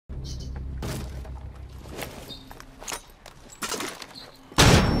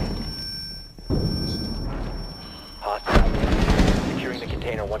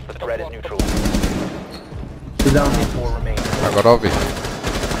once the threat is neutralized. Four remain. Agora ouvi.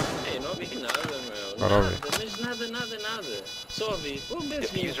 Ei, não ouvi nada, meu. Agora ouvi. Nada, mas nada. Só ouvi. Vou ver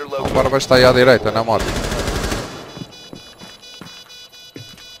se Diffuser located. Agora vai estar aí à direita, na moto.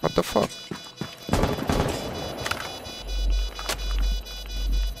 What the fuck?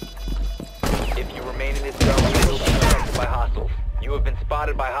 If you remain in this zone, you will be detected by hostiles. You have been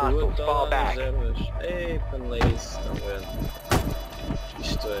spotted by hostiles. Fall back. Ei, paneleirice, estão vendo?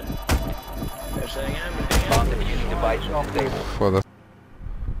 Isto é. Queres ganhar, mas Bomb ganhar. diffusing device unstable. Foda-se.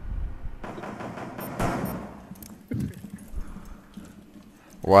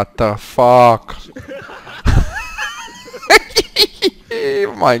 What the fuck?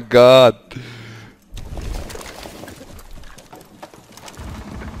 Oh my god.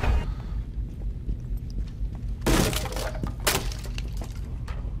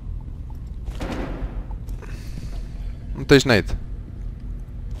 Não tens nade?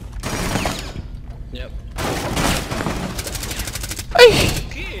 Yep. Ai!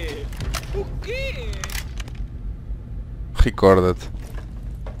 O quê? Recorda-te.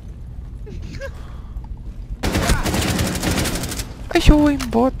 Ai, eu em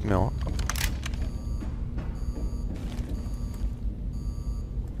bot, meu.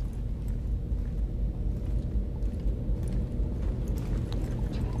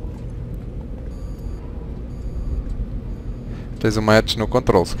 Tens uma edge no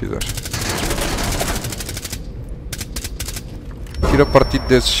control se quiseres. Tira partido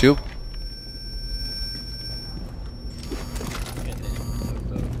desse shield.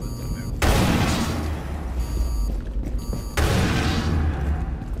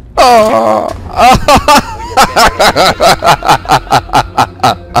 Oh!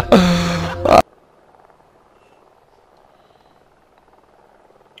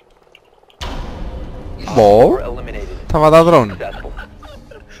 Bom, Eliminated. estava a dar drone. Successful.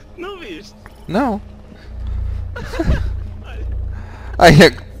 Não viste? Não. Ai,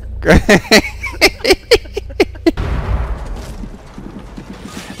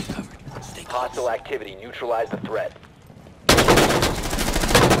 Hostile activity. Neutralize the threat.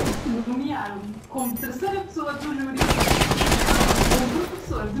 Nomearam-me como terceira pessoa do júri um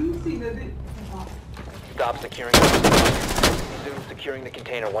professor de medicina de... Stop securing the Resume securing the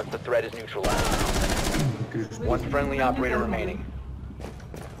container once the threat is neutralized. One friendly operator remaining.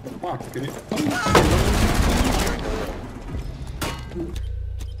 Securing the room.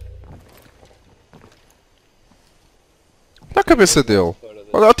 Olha a cabeça dele.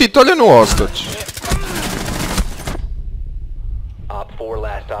 Olha, Tito, olha no hostage. Op 4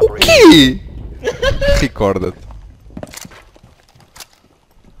 last O operator. quê? Recorda-te.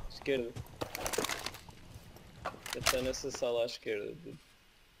 Esquerda. Está nessa sala à esquerda.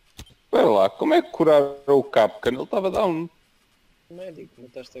 Espera lá, como é que curaram o Capcan? Ele estava down. Médico,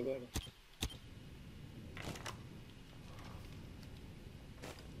 mataste agora.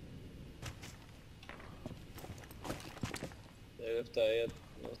 Deve estar aí,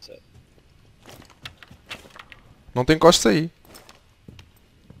 não sei. Não tem costa aí.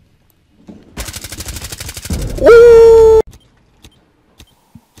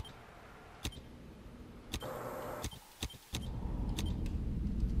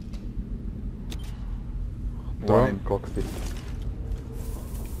 Drone.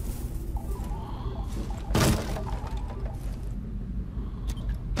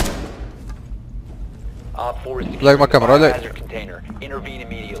 Op 4 is Lega uma securing the câmera, olha aí. biohazard container. Intervene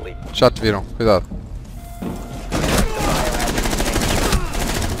immediately. Já te viram, cuidado.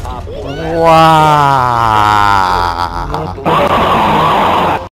 Op 4 last Uau! operator.